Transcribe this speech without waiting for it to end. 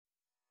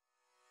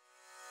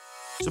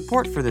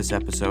Support for this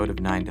episode of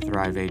 9 to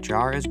Thrive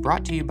HR is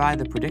brought to you by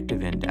the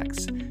Predictive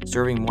Index,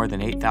 serving more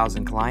than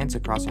 8,000 clients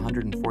across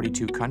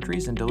 142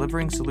 countries and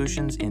delivering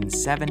solutions in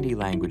 70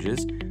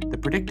 languages. The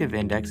Predictive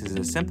Index is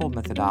a simple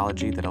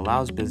methodology that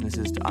allows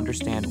businesses to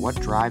understand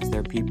what drives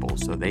their people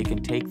so they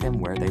can take them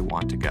where they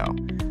want to go.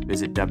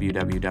 Visit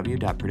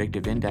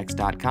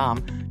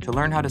www.predictiveindex.com to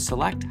learn how to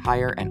select,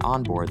 hire, and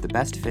onboard the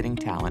best fitting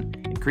talent,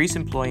 increase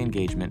employee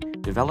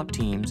engagement, develop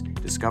teams,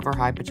 discover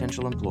high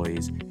potential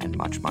employees, and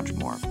much, much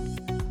more.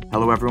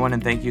 Hello, everyone,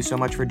 and thank you so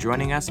much for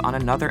joining us on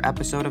another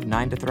episode of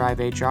 9 to Thrive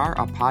HR,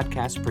 a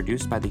podcast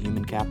produced by the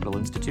Human Capital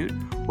Institute,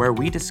 where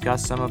we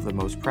discuss some of the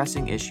most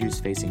pressing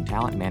issues facing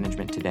talent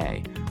management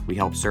today. We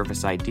help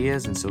surface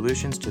ideas and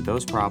solutions to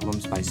those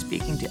problems by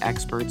speaking to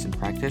experts and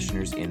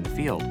practitioners in the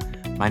field.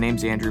 My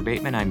name's Andrew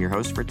Bateman. I'm your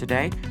host for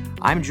today.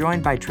 I'm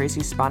joined by Tracy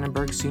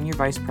Spangenberg, Senior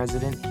Vice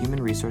President,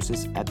 Human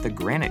Resources at the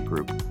Granite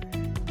Group.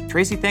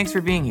 Tracy, thanks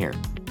for being here.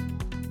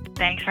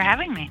 Thanks for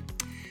having me.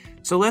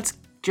 So let's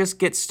just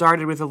get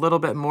started with a little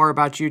bit more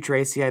about you,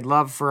 Tracy. I'd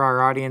love for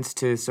our audience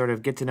to sort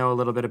of get to know a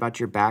little bit about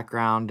your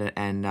background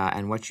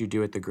and what you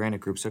do at the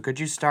Granite Group. So could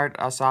you start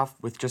us off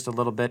with just a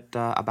little bit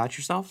about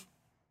yourself?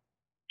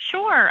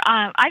 Sure.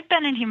 I've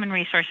been in human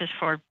resources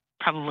for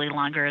probably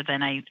longer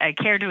than I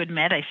care to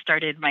admit. I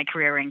started my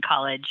career in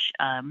college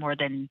more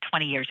than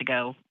 20 years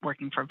ago,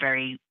 working for a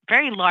very,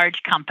 very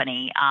large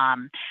company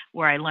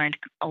where I learned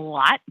a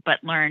lot,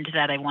 but learned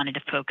that I wanted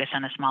to focus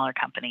on a smaller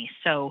company.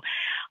 So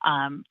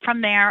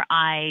from there,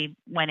 I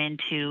went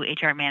into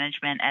HR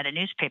management at a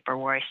newspaper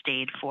where I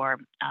stayed for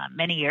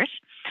many years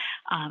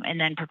and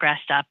then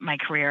progressed up my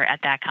career at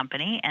that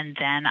company. And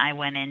then I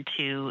went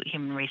into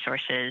human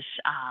resources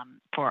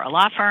for a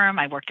law firm.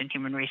 I worked in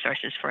human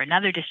resources for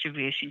another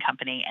distribution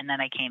company, and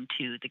then I came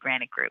to the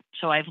Granite Group.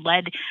 So I've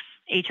led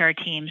HR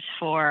teams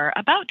for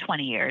about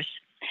 20 years.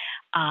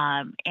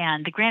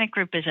 And the Granite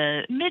Group is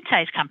a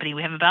mid-sized company.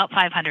 We have about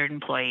 500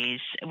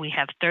 employees. We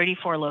have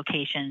 34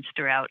 locations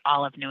throughout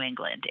all of New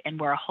England, and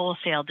we're a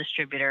wholesale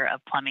distributor of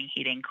plumbing,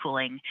 heating,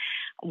 cooling,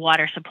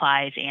 water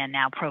supplies, and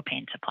now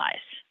propane supplies.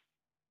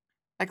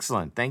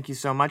 Excellent. Thank you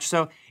so much.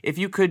 So if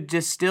you could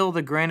distill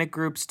the Granite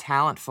Group's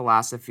talent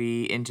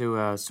philosophy into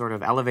a sort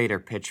of elevator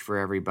pitch for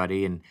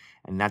everybody, and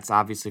that's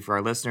obviously for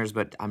our listeners,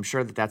 but I'm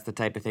sure that that's the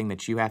type of thing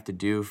that you have to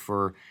do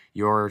for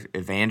your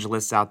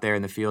evangelists out there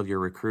in the field, your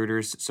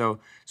recruiters. So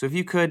if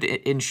you could,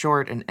 in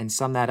short, and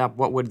sum that up,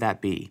 what would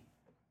that be?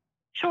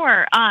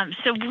 Sure.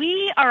 So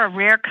we are a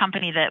rare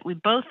company that we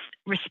both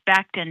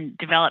respect and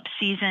develop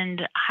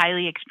seasoned,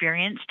 highly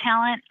experienced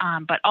talent,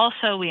 but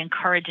also we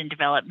encourage and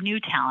develop new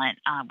talent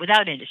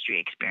without industry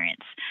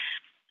experience.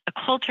 A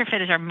culture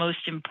fit is our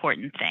most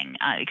important thing.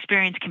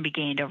 Experience can be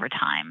gained over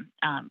time.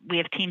 We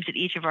have teams at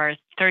each of our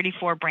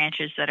 34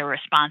 branches that are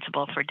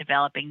responsible for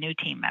developing new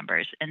team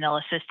members, and they'll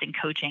assist in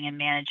coaching and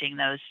managing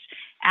those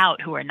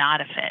out who are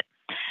not a fit.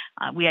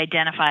 We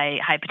identify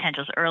high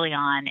potentials early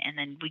on, and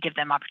then we give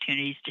them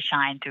opportunities to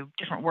shine through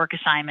different work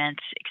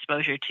assignments,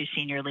 exposure to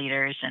senior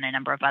leaders, and a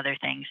number of other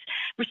things.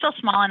 We're still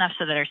small enough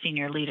so that our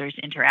senior leaders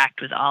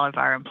interact with all of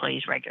our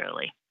employees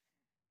regularly.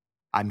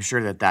 I'm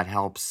sure that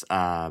helps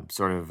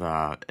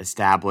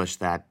establish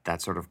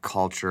that sort of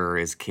culture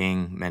is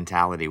king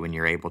mentality when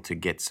you're able to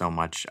get so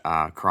much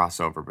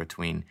crossover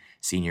between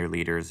senior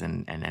leaders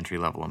and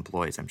entry-level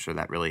employees. I'm sure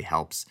that really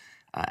helps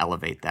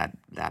elevate that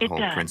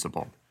whole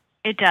principle.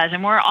 It does,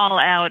 and we're all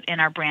out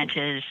in our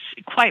branches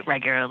quite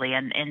regularly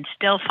and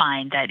still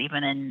find that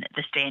even in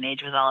this day and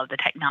age with all of the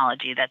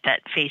technology that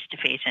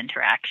face-to-face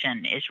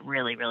interaction is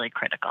really, really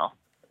critical.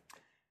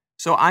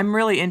 So I'm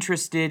really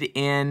interested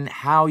in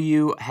how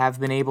you have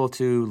been able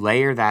to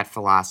layer that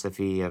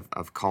philosophy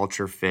of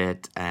culture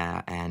fit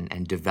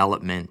and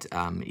development,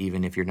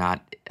 even if you're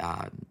not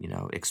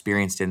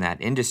experienced in that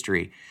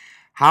industry.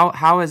 How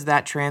does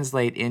that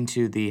translate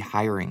into the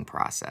hiring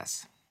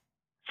process?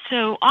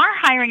 So our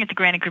hiring at the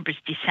Granite Group is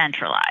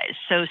decentralized.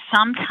 So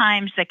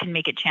sometimes that can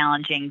make it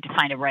challenging to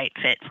find a right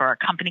fit for our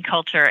company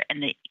culture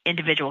and the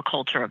individual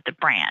culture of the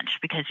branch,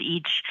 because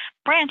each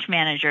branch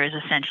manager is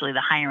essentially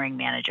the hiring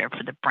manager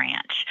for the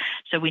branch.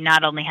 So we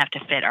not only have to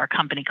fit our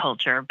company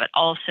culture, but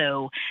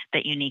also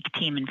that unique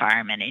team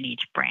environment in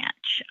each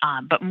branch.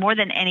 But more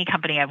than any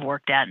company I've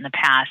worked at in the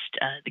past,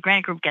 the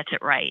Granite Group gets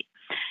it right.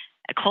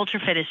 A culture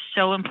fit is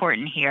so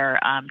important here.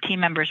 Team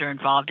members are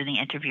involved in the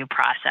interview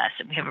process,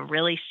 and we have a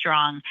really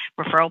strong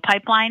referral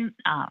pipeline.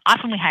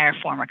 Often we hire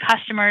former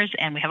customers,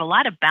 and we have a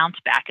lot of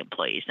bounce-back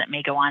employees that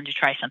may go on to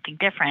try something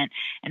different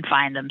and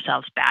find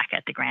themselves back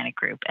at the Granite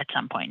Group at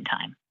some point in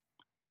time.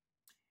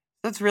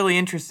 That's really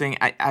interesting.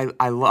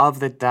 I love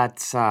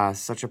that's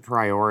such a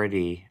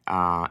priority.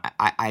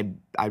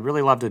 I'd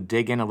really love to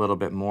dig in a little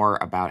bit more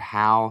about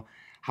how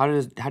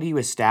do you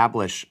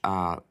establish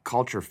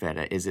culture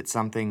fit? Is it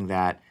something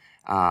that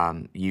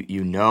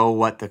you know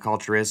what the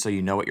culture is, so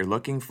you know what you're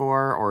looking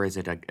for, or is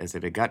it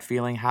a gut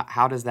feeling?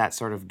 How does that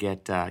sort of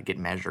get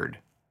measured?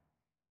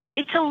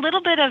 It's a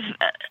little bit of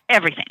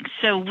everything.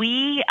 So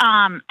we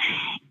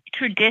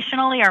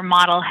traditionally, our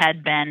model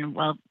had been,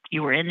 well,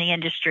 you were in the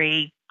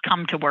industry,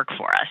 come to work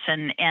for us.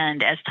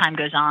 And as time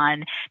goes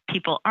on,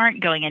 people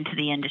aren't going into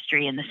the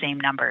industry in the same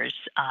numbers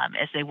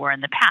as they were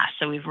in the past.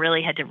 So we've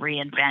really had to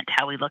reinvent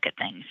how we look at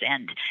things.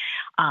 And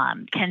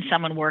can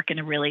someone work in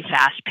a really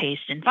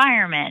fast-paced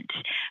environment?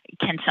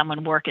 Can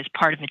someone work as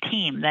part of a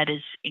team? That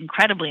is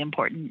incredibly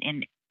important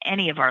in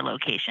any of our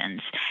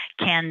locations.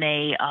 Can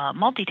they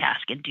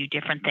multitask and do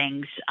different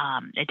things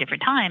at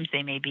different times?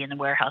 They may be in the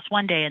warehouse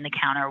one day, in the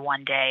counter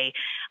one day,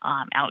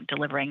 out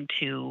delivering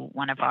to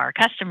one of our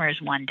customers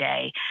one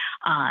day.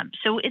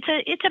 So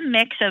it's a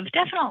mix of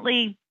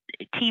definitely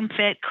team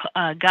fit,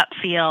 gut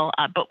feel,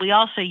 but we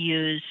also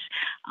use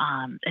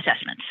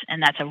assessments,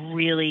 and that's a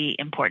really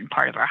important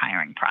part of our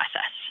hiring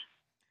process.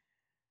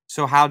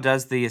 So how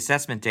does the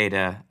assessment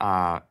data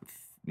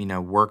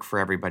work for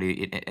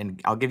everybody? And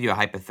I'll give you a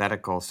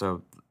hypothetical.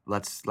 So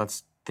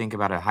let's think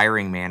about a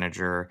hiring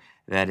manager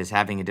that is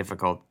having a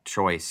difficult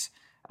choice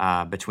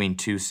between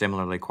two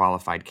similarly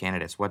qualified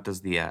candidates. What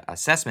does the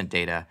assessment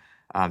data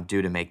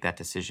do to make that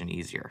decision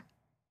easier?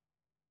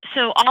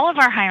 So all of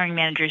our hiring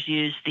managers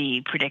use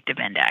the predictive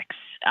index.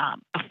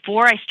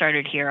 Before I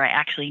started here, I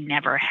actually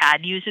never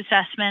had used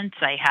assessments.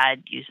 I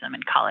had used them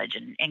in college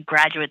and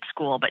graduate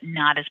school, but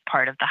not as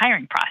part of the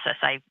hiring process.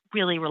 I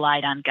really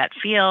relied on gut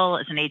feel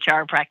as an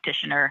HR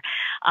practitioner.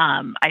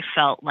 I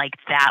felt like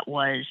that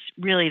was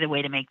really the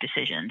way to make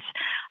decisions.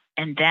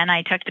 And then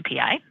I took the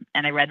PI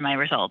and I read my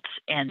results,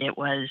 and it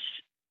was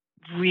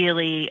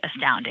really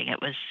astounding.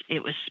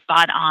 It was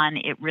spot on.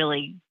 It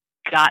really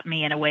got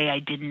me in a way I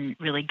didn't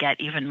really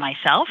get even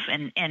myself,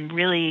 and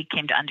really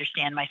came to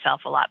understand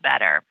myself a lot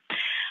better.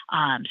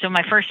 So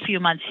my first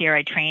few months here,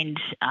 I trained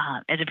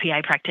as a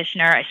PI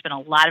practitioner. I spent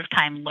a lot of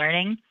time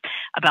learning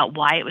about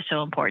why it was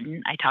so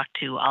important. I talked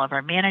to all of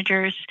our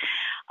managers,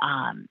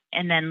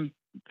 and then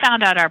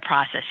found out our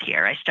process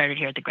here. I started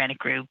here at the Granite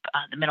Group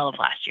the middle of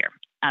last year.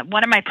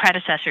 One of my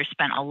predecessors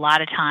spent a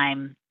lot of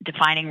time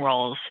defining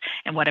roles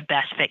and what a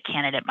best fit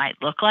candidate might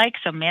look like.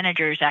 So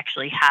managers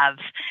actually have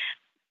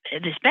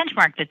this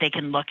benchmark that they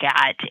can look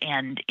at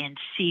and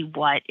see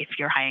what, if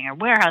you're hiring a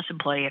warehouse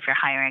employee, if you're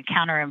hiring a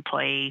counter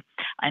employee,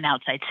 an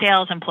outside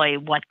sales employee,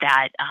 what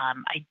that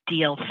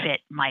ideal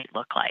fit might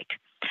look like.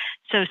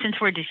 So since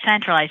we're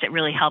decentralized, it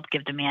really helped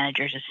give the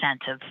managers a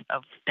sense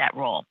of that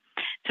role.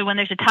 So when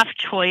there's a tough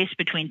choice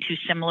between two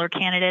similar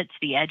candidates,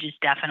 the edge is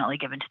definitely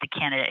given to the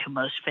candidate who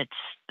most fits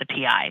the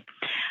PI.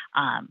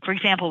 For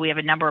example, we have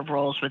a number of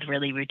roles with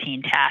really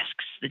routine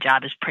tasks. The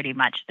job is pretty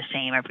much the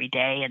same every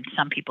day, and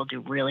some people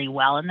do really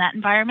well in that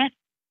environment.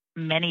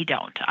 Many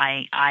don't.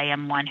 I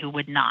am one who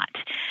would not.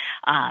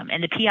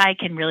 And the PI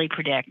can really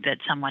predict that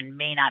someone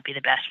may not be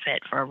the best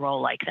fit for a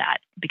role like that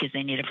because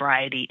they need a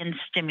variety and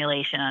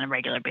stimulation on a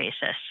regular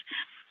basis.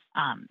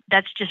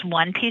 That's just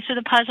one piece of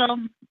the puzzle.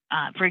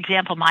 For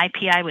example, my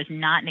PI was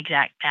not an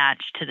exact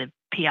match to the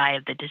PI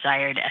of the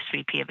desired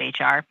SVP of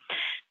HR.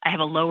 I have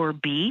a lower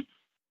B,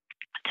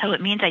 so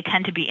it means I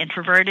tend to be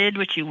introverted,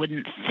 which you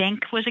wouldn't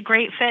think was a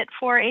great fit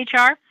for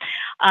HR.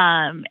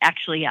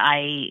 Actually,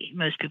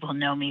 most people who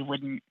know me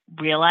wouldn't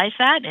realize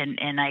that,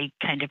 and I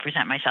kind of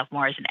present myself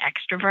more as an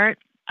extrovert.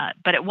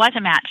 But it was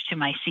a match to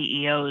my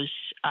CEO's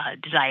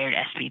desired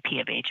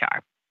SVP of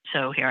HR.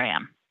 So here I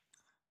am.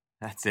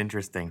 That's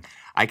interesting.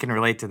 I can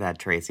relate to that,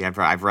 Tracy.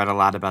 I've read a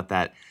lot about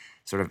that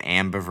sort of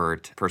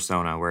ambivert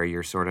persona, where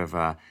you're sort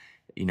of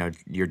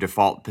your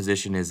default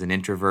position is an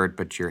introvert,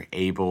 but you're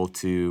able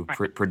to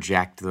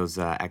project those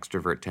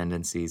extrovert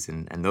tendencies,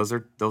 and those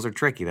are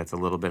tricky. That's a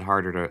little bit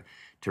harder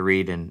to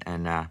read, and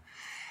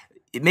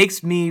it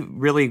makes me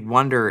really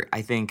wonder.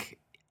 I think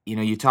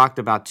you talked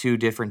about two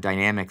different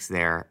dynamics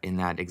there in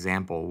that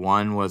example.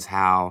 One was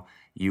how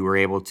you were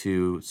able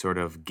to sort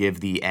of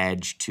give the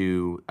edge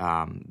to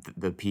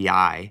the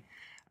PI.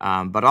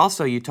 But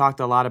also you talked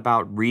a lot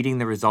about reading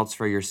the results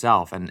for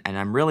yourself. And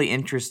I'm really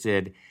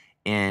interested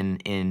in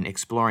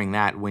exploring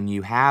that. When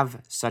you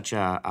have such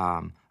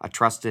a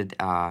trusted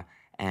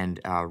and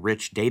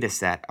rich data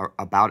set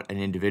about an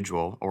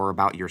individual or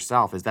about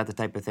yourself, is that the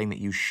type of thing that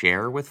you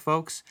share with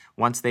folks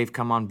once they've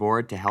come on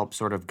board to help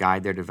sort of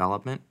guide their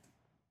development?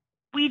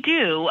 We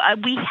do.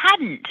 We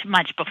hadn't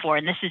much before,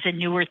 and this is a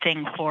newer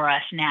thing for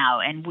us now.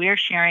 And we're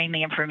sharing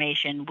the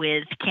information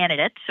with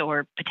candidates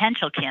or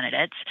potential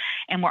candidates,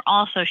 and we're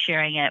also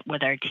sharing it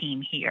with our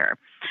team here.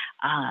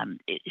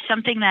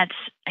 Something that's,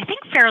 I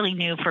think, fairly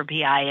new for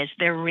BI is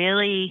they're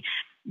really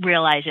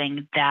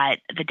realizing that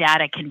the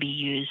data can be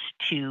used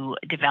to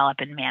develop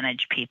and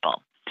manage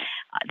people.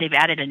 They've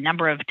added a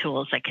number of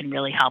tools that can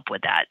really help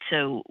with that.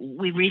 So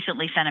we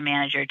recently sent a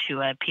manager to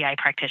a PI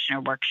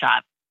practitioner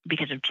workshop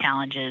because of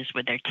challenges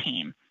with their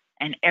team.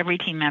 And every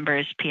team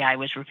member's PI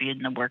was reviewed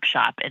in the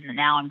workshop. And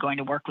now I'm going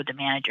to work with the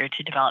manager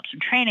to develop some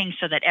training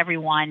so that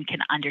everyone can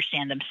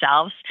understand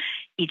themselves,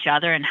 each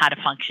other, and how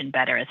to function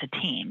better as a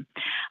team.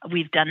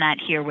 We've done that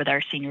here with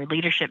our senior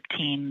leadership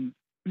team.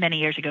 Many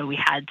years ago, we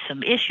had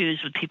some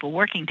issues with people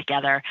working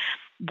together.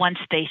 Once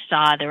they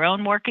saw their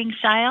own working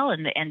style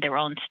and their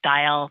own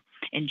style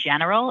in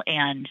general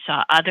and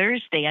saw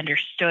others, they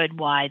understood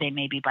why they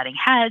may be butting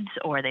heads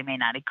or they may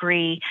not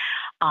agree.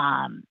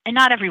 And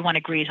not everyone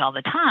agrees all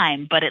the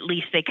time, but at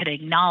least they could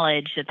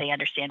acknowledge that they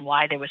understand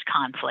why there was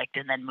conflict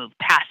and then move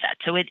past that.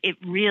 So it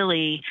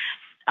really,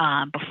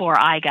 before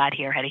I got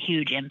here, had a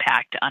huge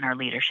impact on our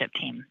leadership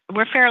team.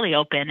 We're fairly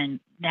open, and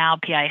now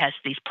PI has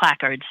these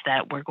placards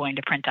that we're going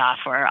to print off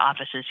for our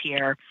offices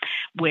here,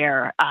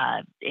 where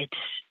it's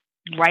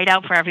right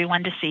out for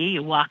everyone to see.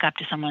 You walk up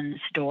to someone's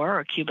door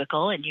or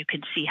cubicle, and you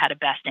can see how to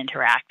best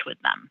interact with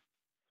them.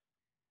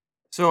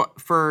 So,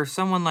 for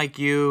someone like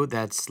you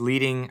that's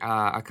leading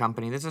a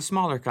company that's a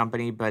smaller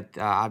company, but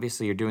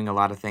obviously you're doing a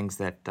lot of things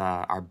that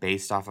are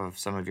based off of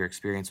some of your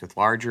experience with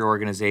larger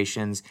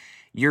organizations,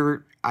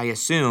 you're, I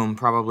assume,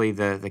 probably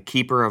the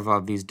keeper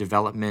of these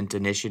development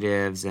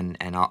initiatives and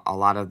a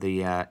lot of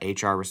the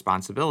HR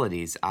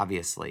responsibilities,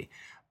 obviously.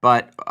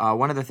 But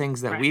one of the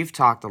things that Right. we've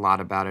talked a lot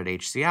about at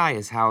HCI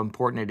is how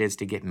important it is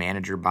to get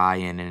manager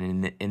buy-in.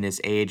 And in this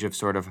age of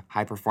sort of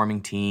high-performing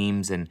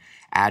teams and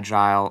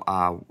agile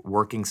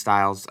working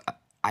styles,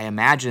 I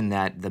imagine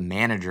that the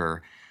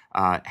manager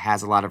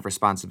has a lot of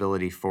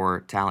responsibility for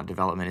talent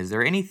development. Is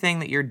there anything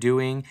that you're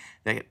doing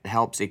that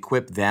helps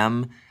equip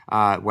them,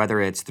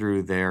 whether it's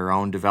through their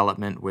own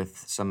development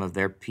with some of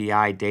their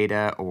PI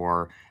data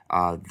or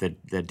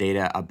the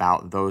data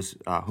about those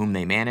whom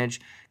they manage?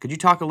 Could you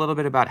talk a little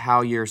bit about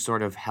how you're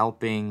sort of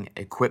helping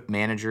equip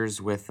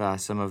managers with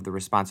some of the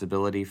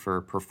responsibility for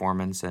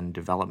performance and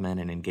development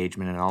and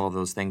engagement and all of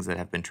those things that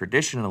have been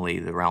traditionally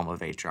the realm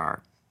of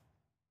HR?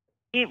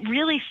 It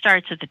really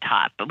starts at the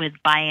top with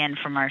buy-in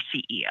from our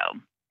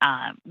CEO.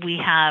 We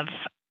have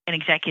an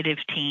executive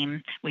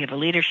team, we have a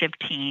leadership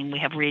team, we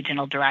have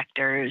regional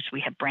directors, we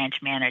have branch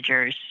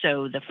managers.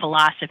 So the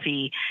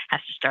philosophy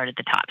has to start at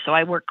the top. So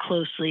I work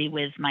closely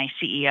with my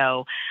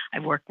CEO. I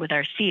work with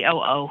our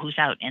COO, who's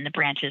out in the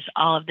branches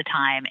all of the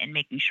time, and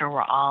making sure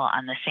we're all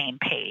on the same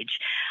page.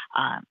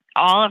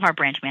 All of our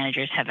branch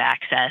managers have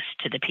access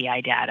to the PI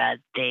data.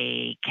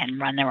 They can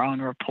run their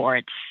own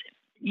reports.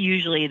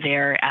 Usually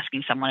they're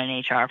asking someone in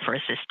HR for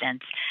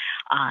assistance.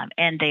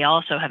 And they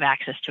also have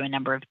access to a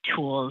number of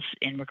tools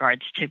in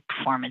regards to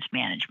performance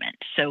management.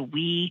 So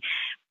we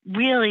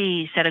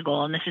really set a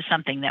goal, and this is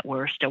something that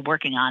we're still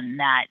working on,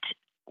 that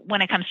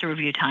when it comes to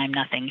review time,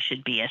 nothing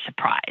should be a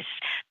surprise,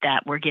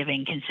 that we're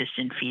giving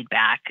consistent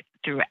feedback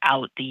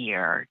throughout the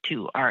year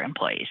to our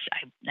employees.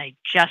 I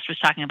just was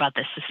talking about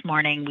this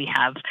morning. We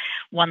have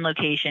one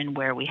location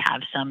where we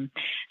have some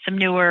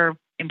newer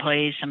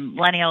employees, some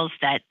millennials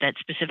that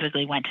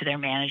specifically went to their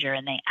manager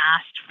and they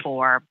asked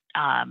for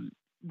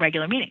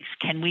regular meetings.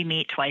 Can we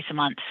meet twice a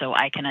month so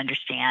I can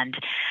understand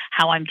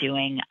how I'm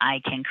doing?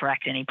 I can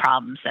correct any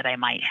problems that I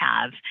might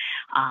have,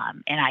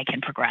 and I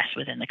can progress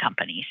within the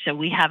company. So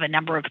we have a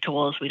number of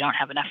tools. We don't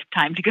have enough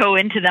time to go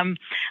into them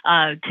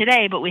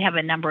today, but we have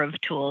a number of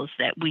tools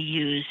that we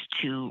use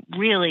to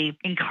really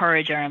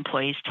encourage our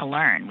employees to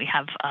learn. We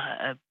have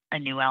a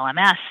new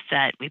LMS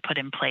that we put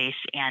in place,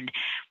 and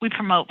we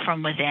promote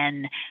from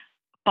within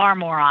far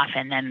more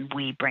often than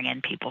we bring in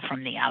people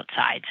from the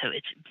outside. So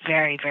it's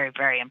very, very,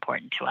 very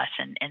important to us.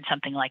 And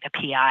something like a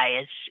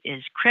PI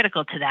is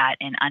critical to that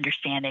in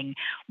understanding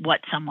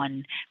what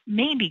someone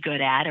may be good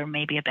at or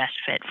may be a best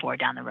fit for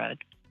down the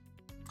road.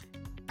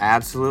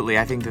 Absolutely.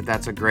 I think that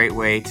that's a great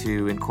way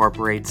to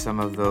incorporate some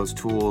of those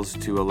tools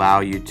to allow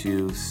you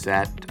to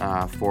set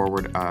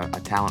forward a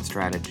talent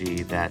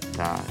strategy that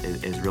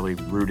is really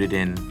rooted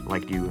in,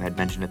 like you had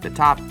mentioned at the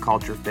top,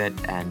 culture fit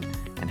and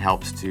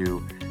helps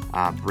to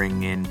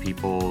bring in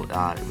people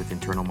with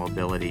internal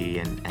mobility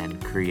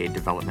and create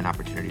development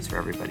opportunities for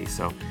everybody.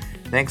 So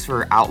thanks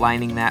for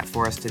outlining that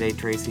for us today,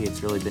 Tracy.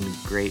 It's really been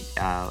great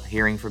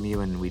hearing from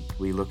you, and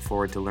we look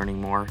forward to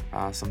learning more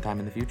sometime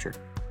in the future.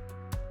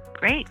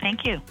 Great.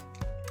 Thank you.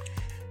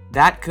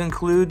 That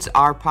concludes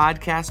our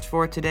podcast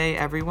for today,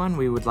 everyone.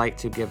 We would like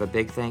to give a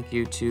big thank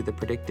you to the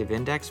Predictive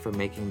Index for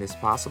making this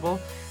possible.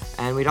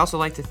 And we'd also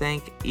like to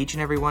thank each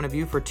and every one of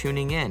you for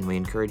tuning in. We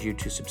encourage you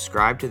to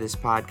subscribe to this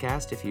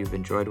podcast if you've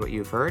enjoyed what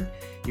you've heard.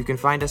 You can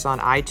find us on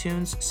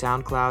iTunes,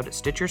 SoundCloud,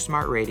 Stitcher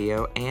Smart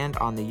Radio, and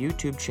on the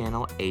YouTube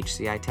channel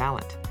HCI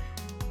Talent.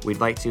 We'd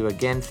like to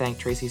again thank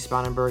Tracy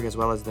Spangenberg as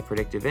well as the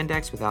Predictive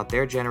Index. Without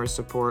their generous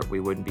support,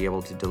 we wouldn't be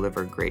able to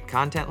deliver great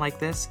content like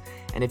this.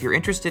 And if you're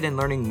interested in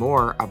learning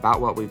more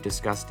about what we've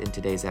discussed in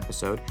today's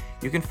episode,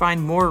 you can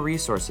find more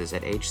resources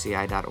at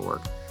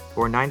hci.org.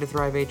 For 9 to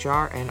Thrive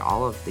HR and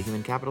all of the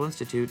Human Capital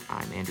Institute,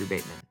 I'm Andrew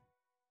Bateman.